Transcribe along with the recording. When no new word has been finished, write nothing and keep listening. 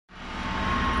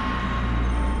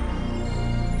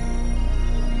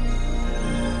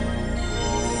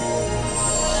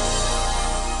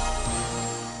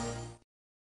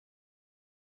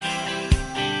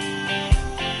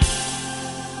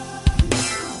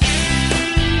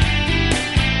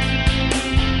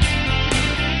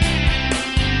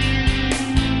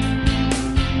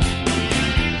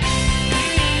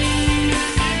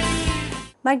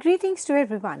My greetings to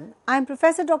everyone. I am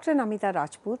Professor Dr. Namita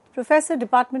Rajput, Professor,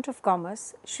 Department of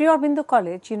Commerce, Sri Aurobindo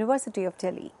College, University of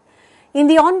Delhi. In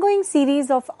the ongoing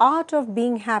series of Art of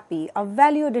Being Happy, a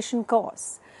value addition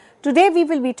course, today we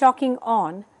will be talking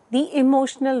on the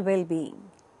emotional well-being.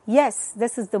 Yes,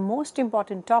 this is the most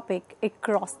important topic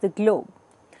across the globe.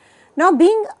 Now,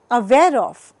 being aware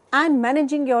of and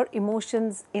managing your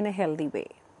emotions in a healthy way.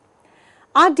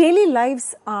 Our daily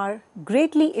lives are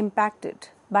greatly impacted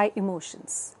by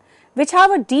emotions, which have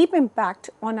a deep impact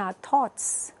on our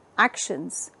thoughts,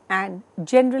 actions, and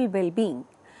general well-being.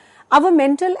 Our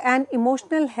mental and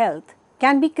emotional health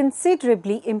can be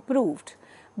considerably improved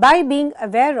by being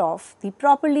aware of the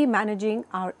properly managing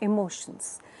our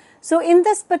emotions. So in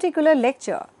this particular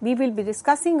lecture, we will be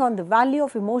discussing on the value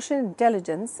of emotional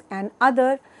intelligence and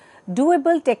other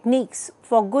doable techniques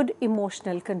for good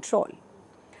emotional control.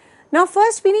 Now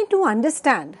first we need to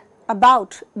understand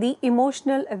about the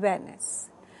emotional awareness.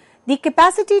 The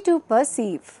capacity to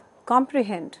perceive,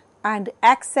 comprehend and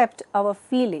accept our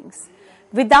feelings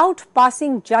without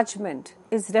passing judgment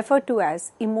is referred to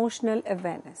as emotional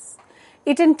awareness.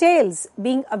 It entails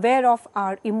being aware of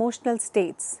our emotional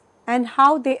states and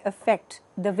how they affect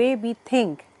the way we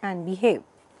think and behave.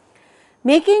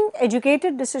 Making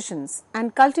educated decisions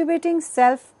and cultivating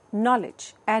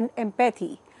self-knowledge and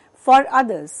empathy for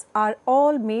others are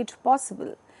all made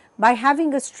possible by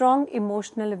having a strong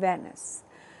emotional awareness.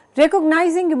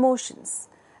 Recognizing emotions.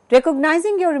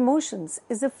 Recognizing your emotions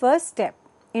is the first step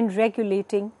in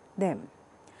regulating them.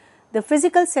 The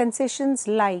physical sensations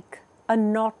like a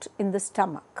knot in the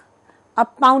stomach, a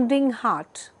pounding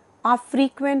heart are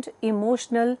frequent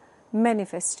emotional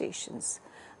manifestations.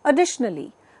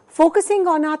 Additionally, focusing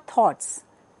on our thoughts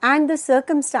and the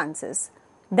circumstances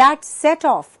that set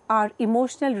off our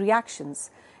emotional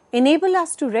reactions enable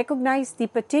us to recognize the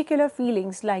particular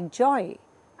feelings like joy,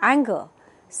 anger,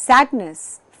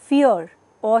 sadness, fear,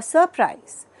 or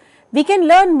surprise. We can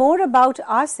learn more about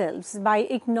ourselves by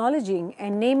acknowledging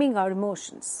and naming our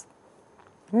emotions.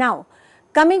 Now,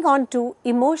 coming on to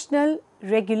emotional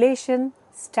regulation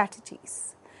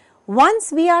strategies.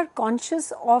 Once we are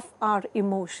conscious of our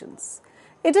emotions,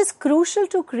 it is crucial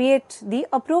to create the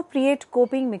appropriate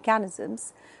coping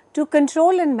mechanisms to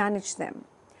control and manage them.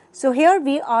 So here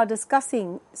we are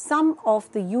discussing some of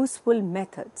the useful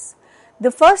methods. The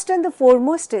first and the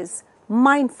foremost is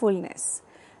mindfulness.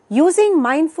 Using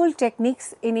mindful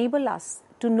techniques enable us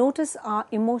to notice our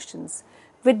emotions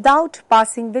without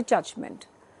passing the judgment.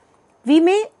 We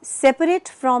may separate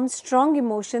from strong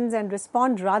emotions and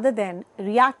respond rather than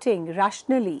reacting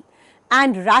rationally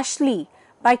and rashly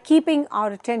by keeping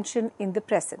our attention in the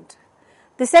present.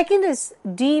 The second is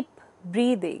deep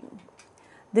breathing.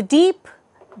 The deep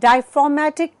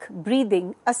diaphragmatic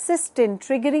breathing assists in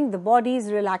triggering the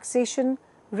body's relaxation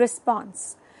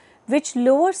response, which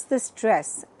lowers the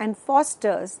stress and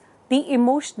fosters the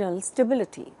emotional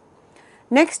stability.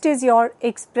 Next is your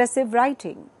expressive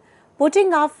writing.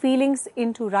 Putting our feelings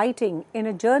into writing in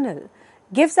a journal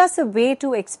gives us a way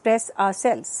to express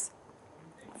ourselves.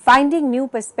 Finding new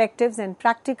perspectives and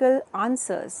practical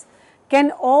answers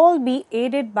can all be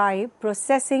aided by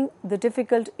processing the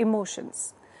difficult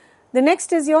emotions. The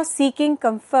next is your seeking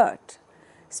comfort.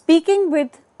 Speaking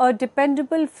with a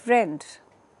dependable friend,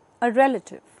 a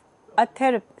relative, a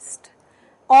therapist,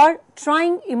 or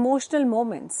trying emotional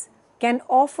moments can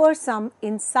offer some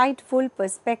insightful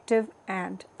perspective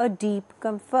and a deep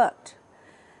comfort.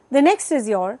 The next is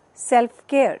your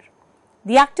self-care.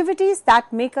 The activities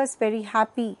that make us very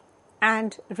happy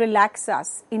and relax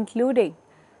us, including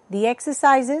the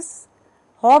exercises,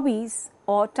 hobbies,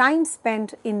 or time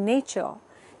spent in nature,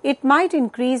 it might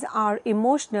increase our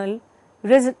emotional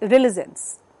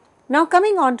resilience. Now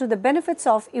coming on to the benefits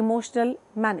of emotional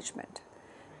management.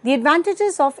 The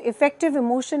advantages of effective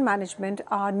emotion management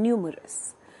are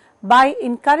numerous. By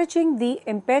encouraging the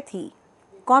empathy,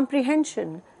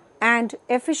 comprehension, and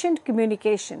efficient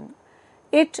communication,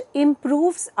 it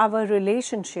improves our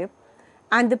relationship,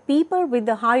 and the people with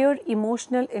the higher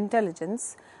emotional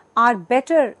intelligence are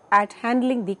better at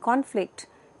handling the conflict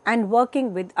and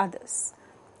working with others.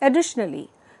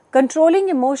 Additionally, controlling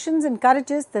emotions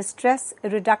encourages the stress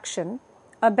reduction,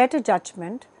 a better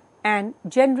judgment, and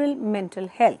general mental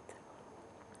health.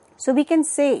 So we can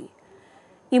say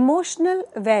emotional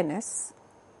awareness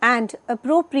and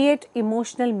appropriate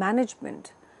emotional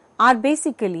management are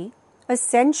basically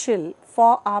essential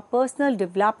for our personal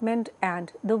development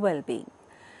and the well-being.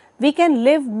 We can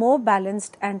live more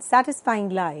balanced and satisfying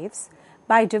lives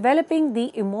by developing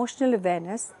the emotional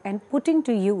awareness and putting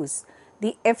to use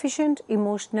the efficient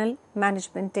emotional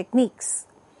management techniques.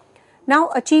 Now,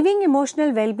 achieving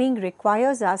emotional well-being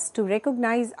requires us to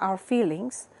recognize our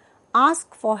feelings,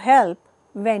 ask for help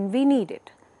when we need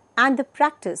it, and the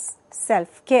practice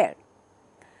self-care.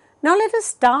 Now, let us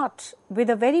start with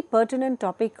a very pertinent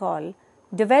topic called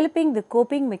developing the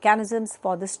coping mechanisms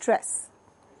for the stress.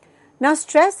 Now,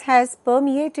 stress has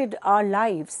permeated our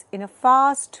lives in a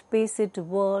fast-paced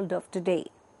world of today.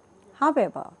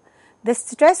 However, the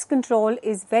stress control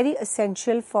is very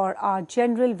essential for our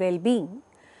general well-being.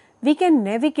 We can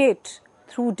navigate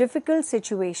through difficult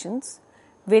situations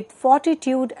with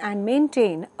fortitude and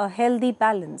maintain a healthy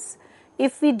balance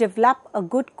if we develop a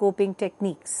good coping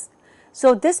techniques.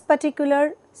 So this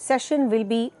particular session will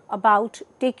be about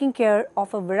taking care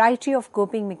of a variety of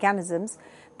coping mechanisms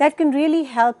that can really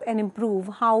help and improve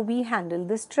how we handle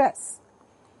the stress.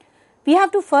 We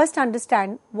have to first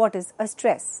understand what is a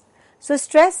stress. So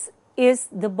stress is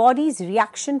the body's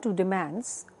reaction to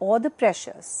demands or the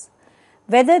pressures,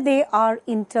 whether they are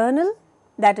internal,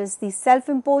 that is the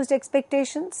self-imposed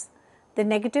expectations, the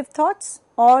negative thoughts,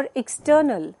 or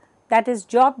external, that is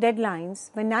job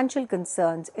deadlines, financial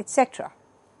concerns, etc.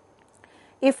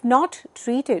 If not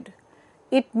treated,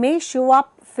 it may show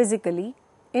up physically,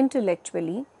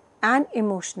 intellectually, and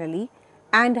emotionally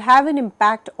and have an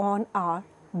impact on our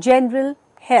general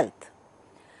health.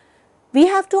 We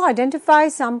have to identify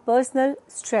some personal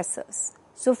stressors.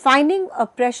 So finding a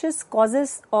precious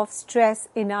causes of stress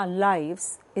in our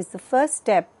lives is the first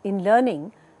step in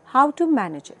learning how to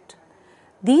manage it.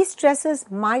 These stresses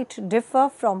might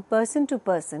differ from person to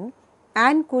person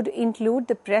and could include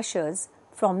the pressures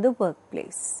from the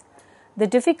workplace, the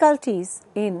difficulties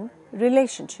in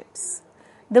relationships,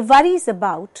 the worries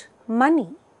about money,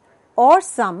 or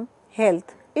some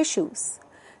health issues.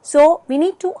 So we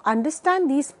need to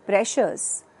understand these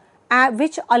pressures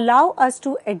which allow us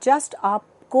to adjust our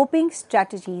coping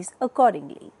strategies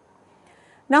accordingly.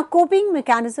 Now, coping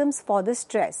mechanisms for the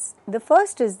stress. The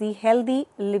first is the healthy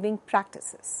living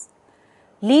practices.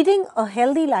 Leading a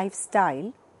healthy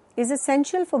lifestyle is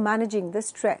essential for managing the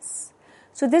stress.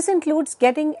 So this includes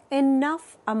getting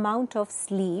enough amount of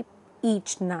sleep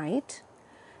each night,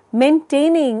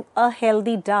 maintaining a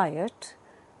healthy diet,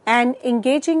 and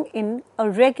engaging in a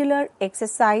regular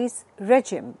exercise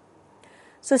regime.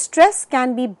 So stress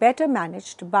can be better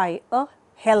managed by a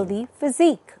healthy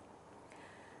physique.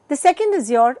 The second is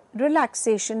your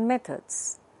relaxation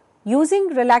methods. Using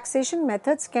relaxation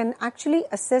methods can actually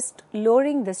assist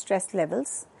lowering the stress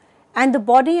levels, and the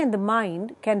body and the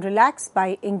mind can relax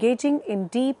by engaging in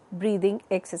deep breathing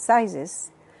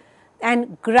exercises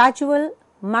and gradual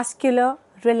muscular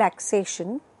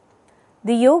relaxation,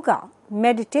 the yoga,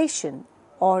 meditation,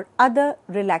 or other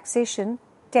relaxation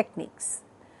techniques.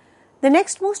 The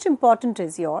next most important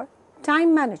is your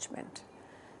time management.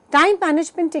 Time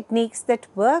management techniques that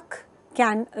work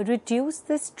can reduce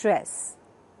the stress,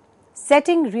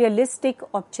 setting realistic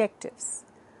objectives,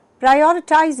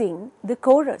 prioritizing the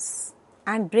chorus,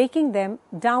 and breaking them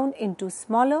down into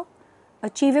smaller,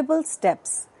 achievable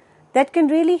steps that can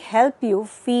really help you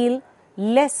feel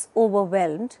less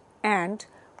overwhelmed and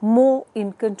more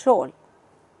in control.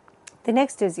 The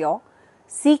next is your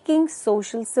seeking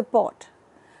social support.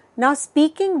 Now,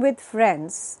 speaking with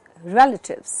friends,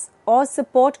 relatives, or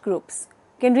support groups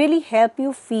can really help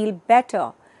you feel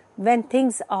better when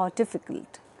things are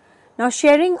difficult. Now,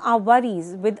 sharing our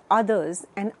worries with others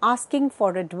and asking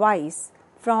for advice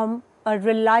from a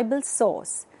reliable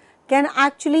source can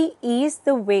actually ease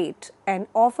the weight and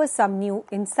offer some new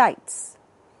insights.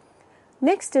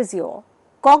 Next is your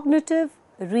cognitive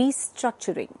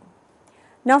restructuring.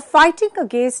 Now, fighting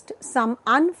against some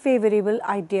unfavorable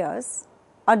ideas,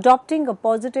 adopting a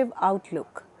positive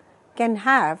outlook can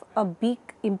have a big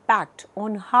impact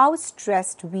on how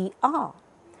stressed we are.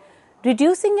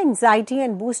 Reducing anxiety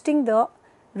and boosting the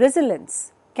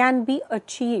resilience can be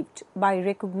achieved by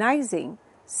recognizing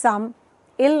some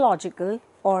illogical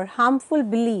or harmful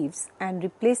beliefs and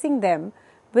replacing them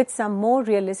with some more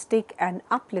realistic and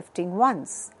uplifting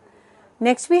ones.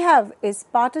 Next we have is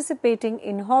participating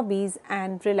in hobbies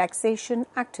and relaxation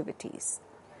activities.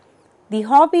 The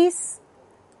hobbies,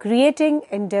 creating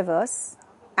endeavors,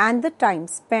 and the time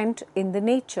spent in the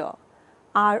nature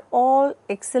are all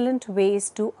excellent ways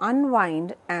to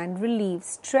unwind and relieve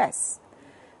stress.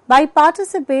 By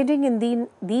participating in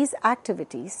these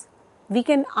activities, we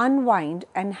can unwind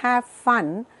and have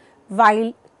fun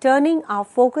while turning our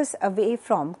focus away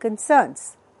from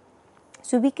concerns.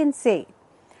 So we can say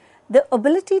the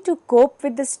ability to cope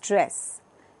with the stress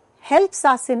helps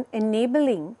us in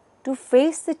enabling to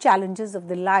face the challenges of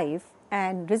the life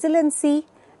and resiliency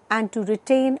and to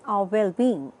retain our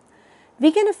well-being.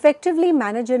 We can effectively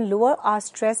manage and lower our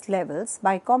stress levels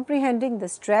by comprehending the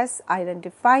stress,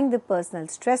 identifying the personal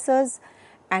stressors,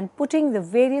 and putting the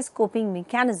various coping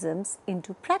mechanisms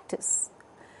into practice.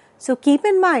 So keep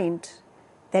in mind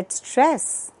that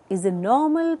stress is a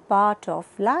normal part of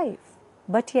life.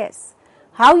 But yes,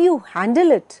 how you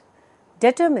handle it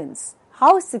determines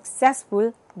how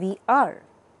successful we are.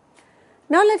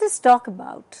 Now let us talk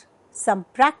about some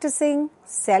practicing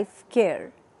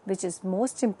self-care, which is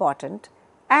most important,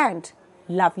 and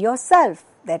love yourself,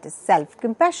 that is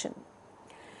self-compassion.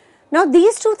 Now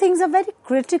these two things are very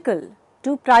critical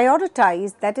to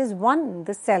prioritize, that is one,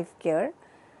 the self-care,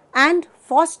 and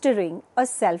fostering a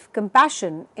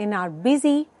self-compassion in our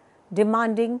busy,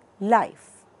 demanding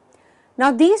life.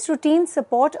 Now these routines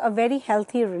support a very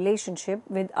healthy relationship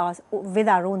with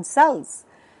our own selves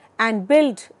and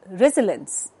build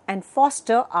resilience and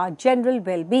foster our general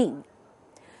well-being.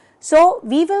 So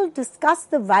we will discuss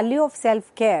the value of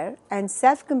self-care and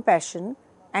self-compassion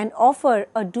and offer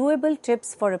a doable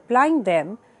tips for applying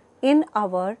them in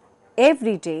our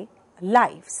everyday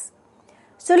lives.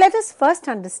 So let us first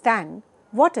understand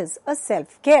what is a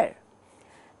self-care.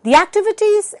 The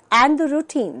activities and the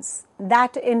routines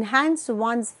that enhance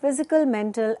one's physical,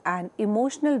 mental and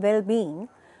emotional well-being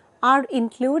are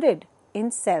included in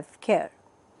self-care.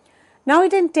 Now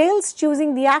it entails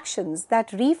choosing the actions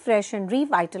that refresh and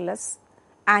revitalize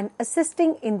and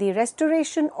assisting in the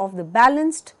restoration of the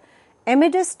balanced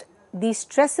amidst the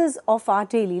stresses of our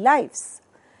daily lives.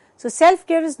 So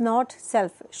self-care is not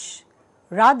selfish.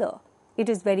 Rather, it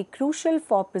is very crucial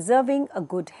for preserving a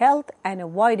good health and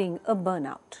avoiding a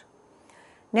burnout.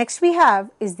 Next we have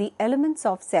is the elements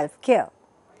of self-care.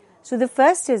 So the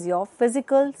first is your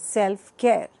physical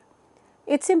self-care.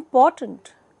 It's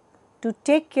important to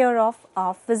take care of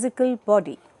our physical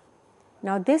body.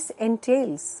 Now this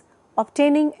entails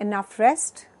obtaining enough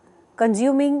rest,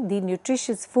 consuming the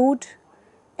nutritious food,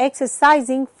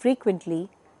 exercising frequently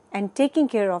and taking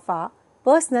care of our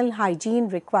personal hygiene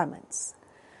requirements.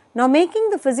 Now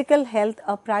making the physical health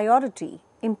a priority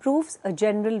improves a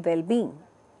general well-being.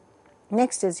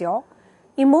 Next is your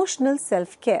emotional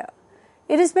self-care.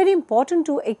 It is very important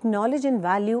to acknowledge and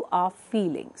value our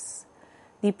feelings.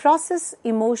 The process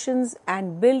emotions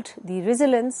and build the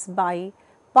resilience by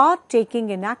partaking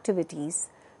in activities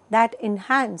that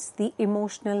enhance the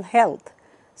emotional health,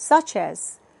 such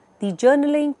as the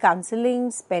journaling,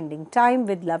 counseling, spending time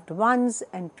with loved ones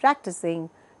and practicing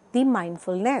the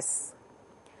mindfulness.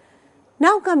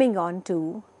 Now coming on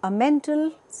to a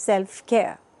mental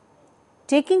self-care.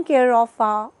 Taking care of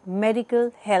our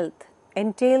medical health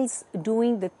entails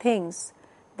doing the things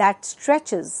that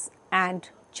stretches and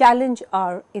challenge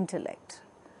our intellect.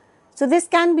 So this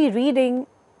can be reading,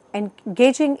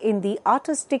 engaging in the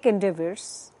artistic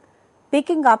endeavors,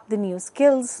 picking up the new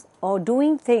skills or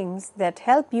doing things that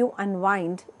help you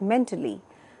unwind mentally,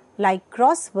 like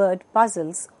crossword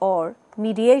puzzles or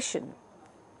mediation.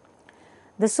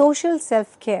 The social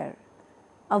self-care.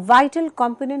 A vital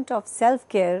component of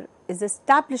self-care is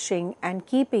establishing and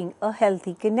keeping a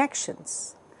healthy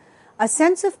connections. A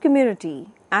sense of community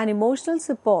and emotional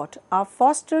support are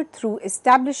fostered through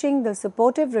establishing the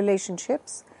supportive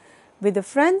relationships with the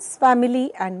friends,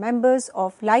 family and members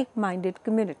of like-minded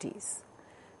communities.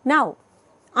 Now,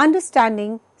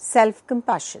 understanding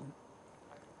self-compassion.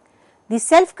 The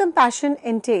self-compassion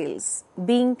entails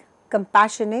being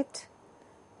compassionate,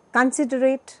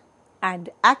 considerate and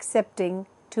accepting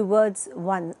towards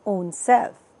one's own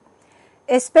self,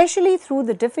 especially through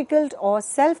the difficult or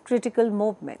self-critical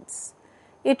moments.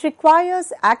 It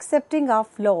requires accepting our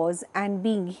flaws and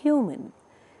being human,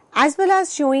 as well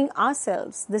as showing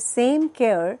ourselves the same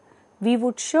care we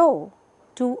would show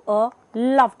to a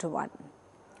loved one.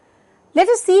 Let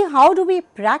us see how do we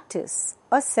practice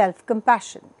a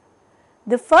self-compassion.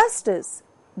 The first is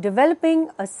developing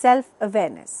a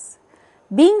self-awareness.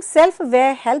 Being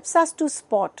self-aware helps us to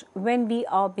spot when we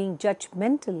are being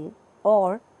judgmental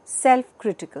or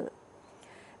self-critical.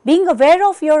 Being aware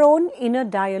of your own inner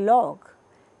dialogue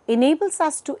enables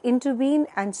us to intervene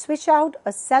and switch out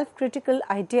a self-critical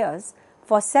ideas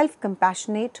for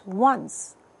self-compassionate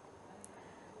ones.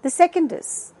 The second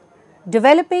is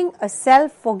developing a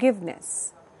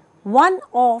self-forgiveness. One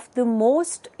of the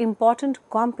most important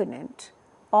component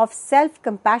of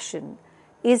self-compassion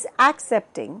is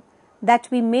accepting that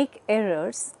we make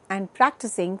errors and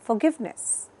practicing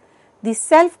forgiveness. The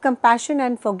self-compassion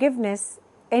and forgiveness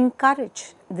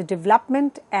encourage the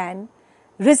development and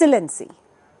resiliency.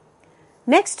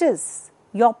 Next is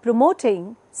you're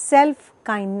promoting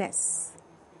self-kindness.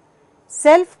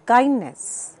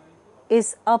 Self-kindness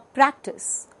is a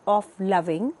practice of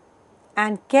loving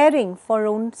and caring for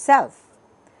own self.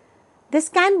 This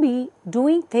can be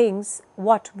doing things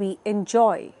what we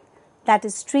enjoy, that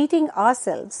is treating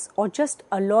ourselves or just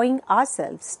allowing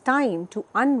ourselves time to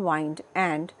unwind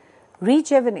and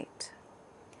rejuvenate.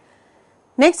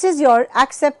 Next is your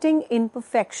accepting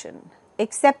imperfection.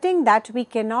 Accepting that we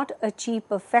cannot achieve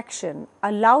perfection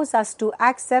allows us to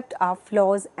accept our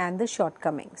flaws and the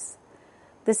shortcomings.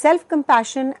 The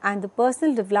self-compassion and the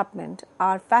personal development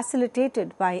are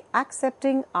facilitated by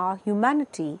accepting our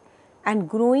humanity and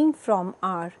growing from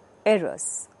our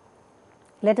errors.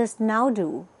 Let us now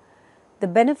do the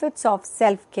benefits of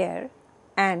self-care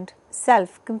and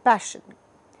self-compassion.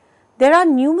 There are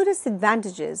numerous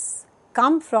advantages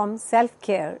come from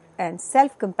self-care and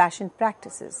self-compassion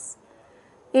practices.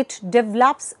 It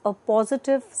develops a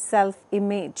positive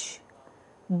self-image,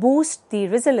 boosts the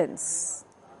resilience,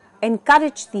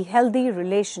 encourages the healthy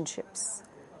relationships,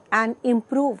 and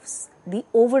improves the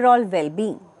overall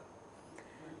well-being.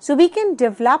 So we can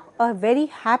develop a very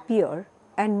happier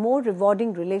and more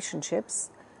rewarding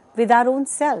relationships with our own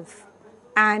self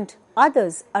and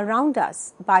others around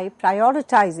us by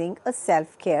prioritizing a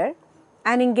self-care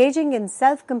and engaging in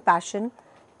self-compassion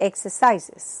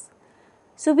exercises.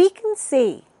 So we can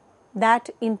say that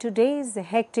in today's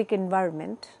hectic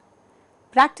environment,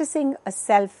 practicing a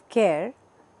self-care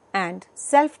and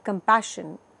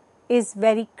self-compassion is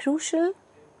very crucial,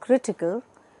 critical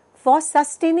for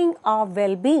sustaining our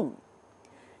well-being.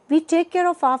 We take care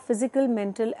of our physical,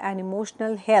 mental and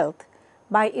emotional health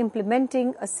by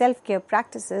implementing a self-care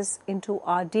practices into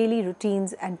our daily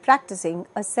routines and practicing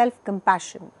a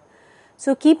self-compassion.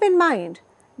 So keep in mind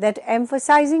that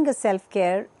emphasizing a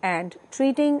self-care and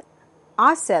treating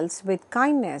ourselves with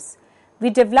kindness, we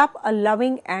develop a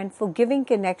loving and forgiving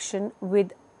connection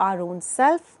with our own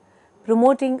self,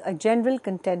 promoting a general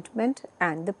contentment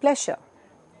and the pleasure.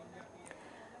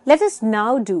 Let us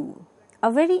now do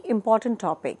a very important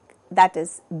topic, that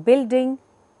is building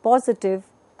positive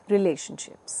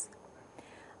relationships.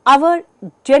 Our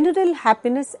general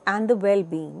happiness and the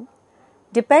well-being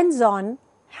depends on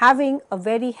having a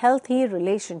very healthy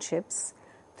relationships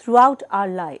throughout our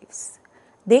lives.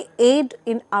 They aid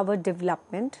in our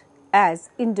development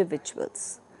as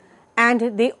individuals,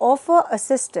 and they offer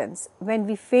assistance when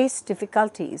we face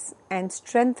difficulties and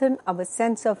strengthen our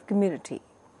sense of community.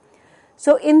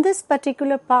 So in this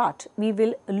particular part, we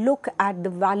will look at the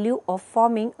value of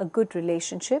forming a good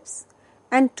relationships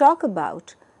and talk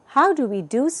about how do we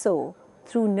do so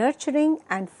through nurturing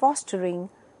and fostering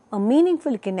a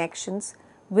meaningful connections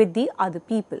with the other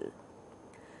people.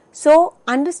 So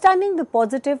understanding the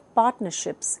positive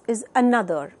partnerships is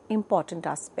another important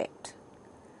aspect.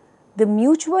 The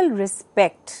mutual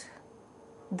respect,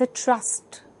 the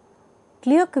trust,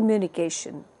 clear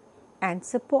communication and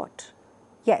support.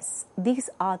 Yes, these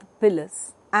are the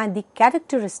pillars and the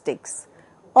characteristics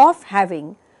of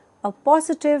having a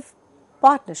positive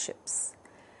partnerships.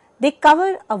 They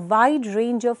cover a wide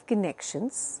range of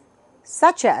connections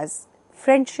such as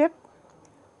friendship,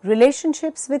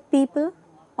 relationships with people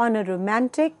on a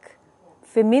romantic,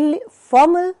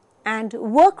 formal and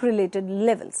work-related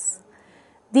levels.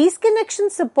 These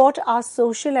connections support our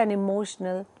social and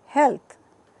emotional health.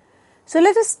 So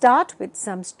let us start with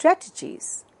some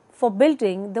strategies for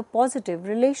building the positive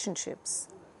relationships.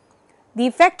 The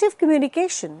effective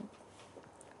communication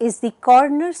is the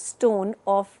cornerstone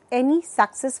of any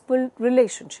successful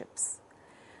relationships.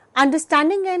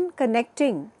 Understanding and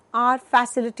connecting are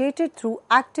facilitated through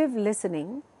active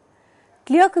listening,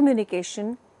 clear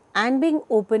communication, and being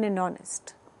open and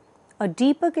honest. A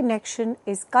deeper connection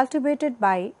is cultivated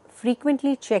by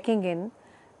frequently checking in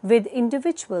with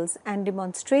individuals and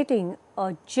demonstrating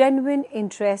a genuine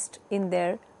interest in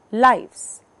their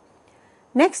lives.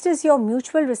 Next is your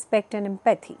mutual respect and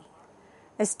empathy.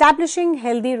 Establishing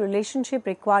healthy relationship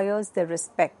requires the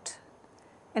respect.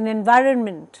 An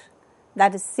environment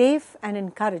that is safe and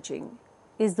encouraging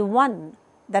is the one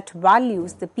that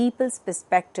values the people's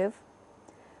perspective,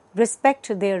 respects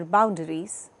their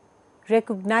boundaries,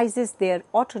 recognizes their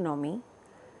autonomy.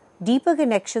 Deeper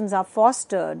connections are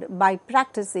fostered by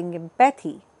practicing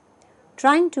empathy,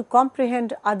 trying to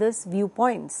comprehend others'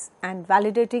 viewpoints and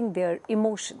validating their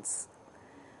emotions.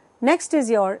 Next is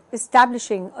your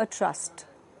establishing a trust.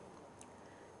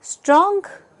 Strong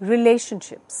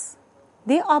relationships,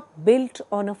 they are built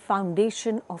on a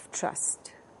foundation of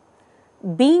trust.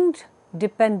 Being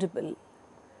dependable,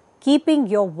 keeping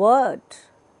your word,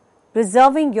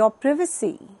 preserving your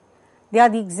privacy, they are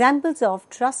the examples of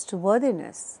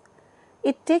trustworthiness.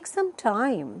 It takes some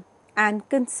time and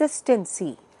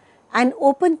consistency and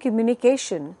open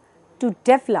communication to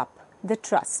develop the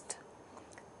trust.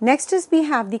 Next is we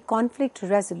have the conflict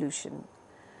resolution.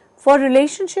 For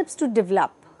relationships to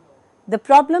develop, the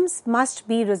problems must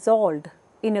be resolved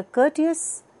in a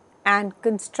courteous and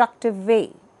constructive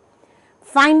way.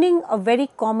 Finding a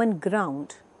very common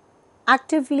ground,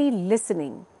 actively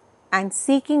listening, and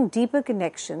seeking deeper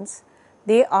connections,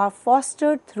 they are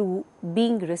fostered through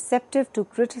being receptive to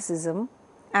criticism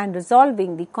and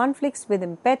resolving the conflicts with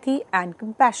empathy and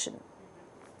compassion.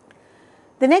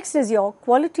 The next is your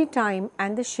quality time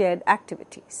and the shared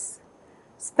activities.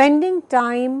 Spending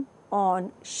time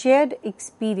on shared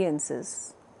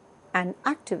experiences and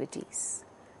activities,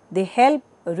 they help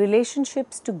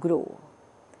relationships to grow.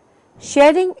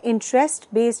 Sharing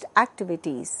interest-based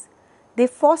activities, they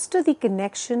foster the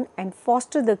connection and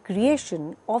foster the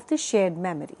creation of the shared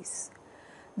memories.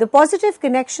 The positive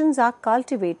connections are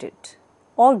cultivated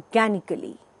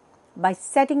organically by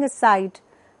setting aside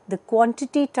the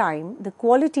quality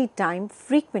time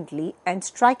frequently and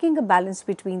striking a balance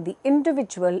between the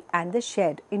individual and the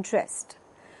shared interest.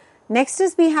 Next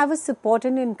is we have a support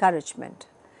and encouragement.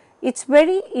 It's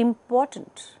very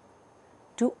important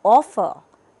to offer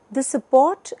the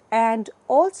support and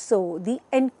also the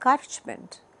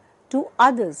encouragement to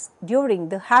others during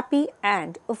the happy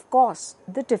and, of course,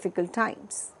 the difficult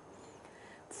times.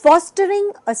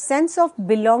 Fostering a sense of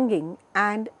belonging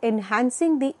and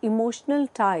enhancing the emotional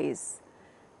ties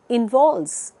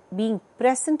involves being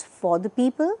present for the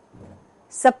people,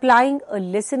 supplying a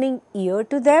listening ear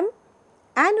to them,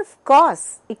 and of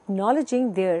course,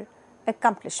 acknowledging their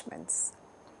accomplishments.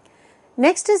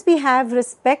 Next is we have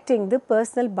respecting the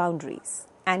personal boundaries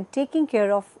and taking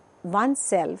care of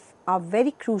oneself are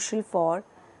very crucial for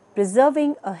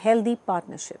preserving a healthy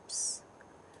partnerships.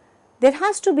 There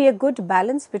has to be a good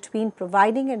balance between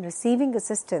providing and receiving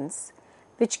assistance,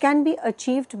 which can be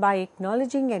achieved by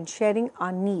acknowledging and sharing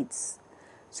our needs.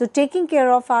 So taking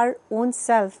care of our own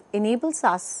self enables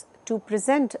us to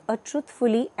present a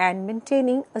truthfully and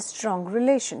maintaining a strong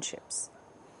relationships.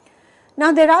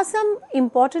 Now there are some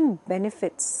important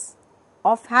benefits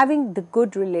of having the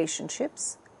good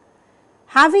relationships.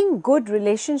 Having good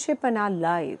relationship in our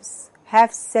lives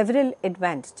have several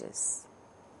advantages.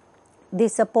 They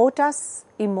support us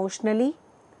emotionally,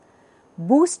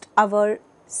 boost our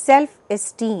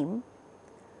self-esteem,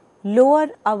 lower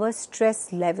our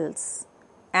stress levels,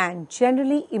 and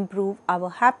generally improve our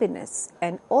happiness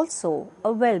and also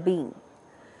our well-being.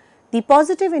 The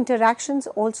positive interactions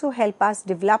also help us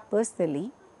develop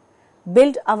personally,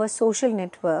 build our social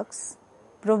networks,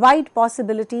 provide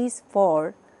possibilities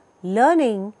for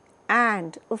learning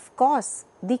and, of course,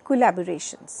 the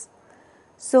collaborations.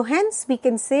 So hence we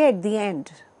can say at the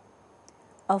end,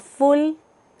 a full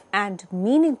and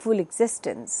meaningful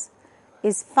existence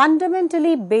is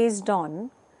fundamentally based on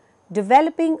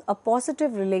developing a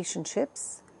positive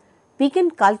relationships. We can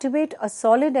cultivate a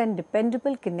solid and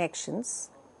dependable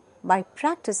connections by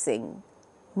practicing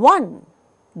 1.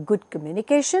 Good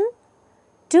communication,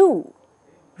 2.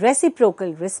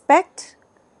 Reciprocal respect,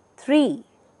 3.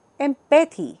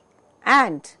 Empathy,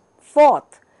 and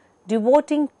 4th,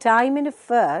 devoting time and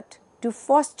effort to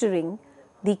fostering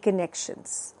the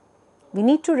connections. We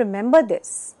need to remember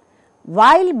this.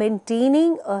 While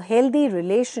maintaining a healthy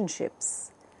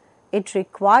relationships, it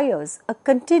requires a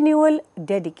continual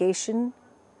dedication,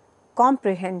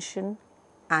 comprehension,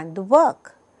 and the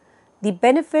work. The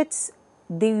benefits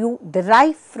you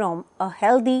derive from a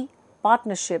healthy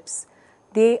partnerships,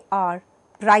 they are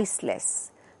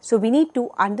priceless. So we need to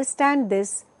understand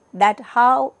this, that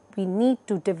how we need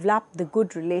to develop the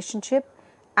good relationship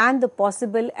and the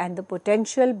possible and the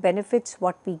potential benefits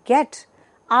what we get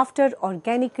after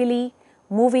organically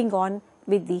moving on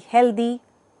with the healthy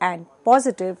and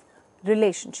positive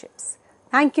relationships.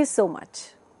 Thank you so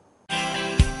much.